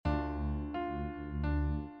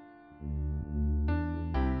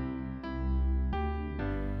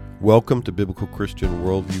Welcome to Biblical Christian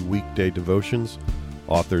Worldview Weekday Devotions,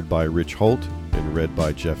 authored by Rich Holt and read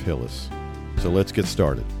by Jeff Hillis. So let's get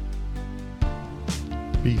started.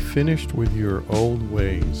 Be finished with your old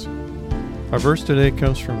ways. Our verse today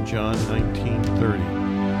comes from John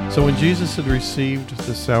 19:30. So when Jesus had received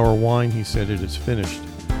the sour wine, he said, "It is finished."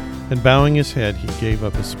 And bowing his head, he gave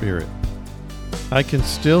up his spirit. I can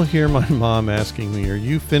still hear my mom asking me, "Are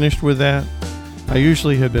you finished with that?" I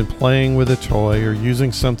usually had been playing with a toy or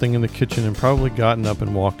using something in the kitchen and probably gotten up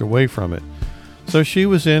and walked away from it. So she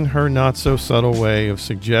was in her not-so-subtle way of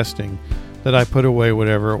suggesting that I put away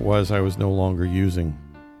whatever it was I was no longer using.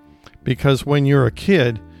 Because when you're a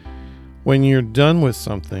kid, when you're done with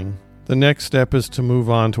something, the next step is to move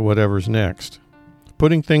on to whatever's next.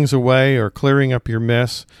 Putting things away or clearing up your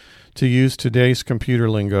mess, to use today's computer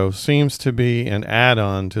lingo, seems to be an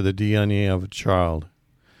add-on to the DNA of a child.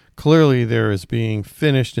 Clearly, there is being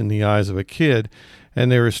finished in the eyes of a kid,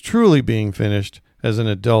 and there is truly being finished as an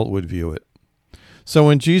adult would view it. So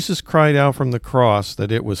when Jesus cried out from the cross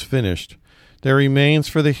that it was finished, there remains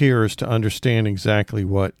for the hearers to understand exactly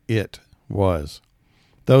what it was.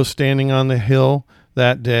 Those standing on the hill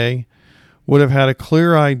that day would have had a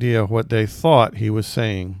clear idea of what they thought he was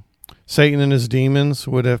saying. Satan and his demons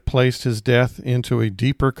would have placed his death into a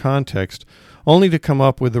deeper context, only to come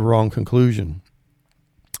up with the wrong conclusion.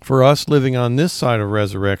 For us living on this side of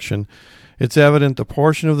resurrection, it's evident the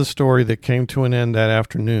portion of the story that came to an end that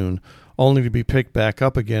afternoon, only to be picked back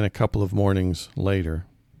up again a couple of mornings later.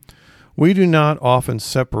 We do not often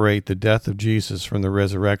separate the death of Jesus from the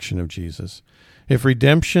resurrection of Jesus. If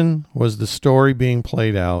redemption was the story being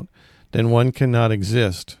played out, then one cannot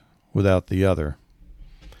exist without the other.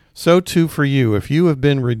 So too for you, if you have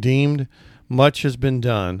been redeemed, much has been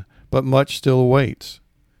done, but much still awaits.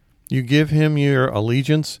 You give him your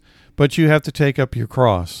allegiance, but you have to take up your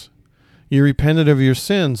cross. You repented of your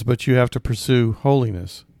sins, but you have to pursue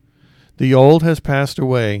holiness. The old has passed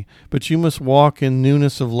away, but you must walk in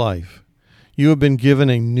newness of life. You have been given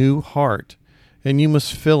a new heart, and you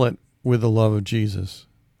must fill it with the love of Jesus.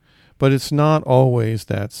 But it's not always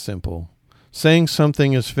that simple. Saying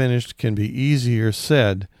something is finished can be easier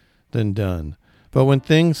said than done. But when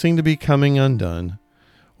things seem to be coming undone,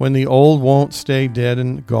 when the old won't stay dead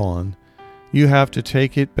and gone, you have to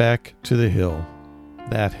take it back to the hill,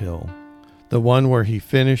 that hill, the one where he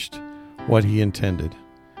finished what he intended.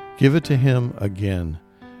 Give it to him again,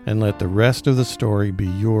 and let the rest of the story be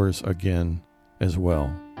yours again as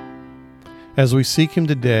well. As we seek him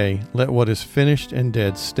today, let what is finished and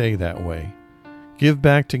dead stay that way. Give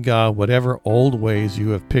back to God whatever old ways you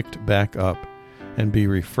have picked back up, and be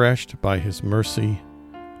refreshed by his mercy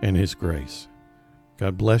and his grace.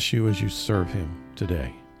 God bless you as you serve him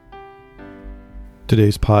today.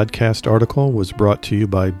 Today's podcast article was brought to you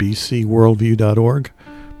by bcworldview.org,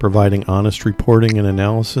 providing honest reporting and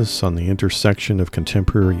analysis on the intersection of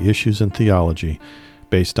contemporary issues and theology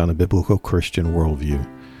based on a biblical Christian worldview.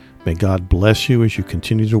 May God bless you as you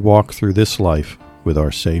continue to walk through this life with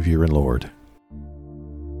our Savior and Lord.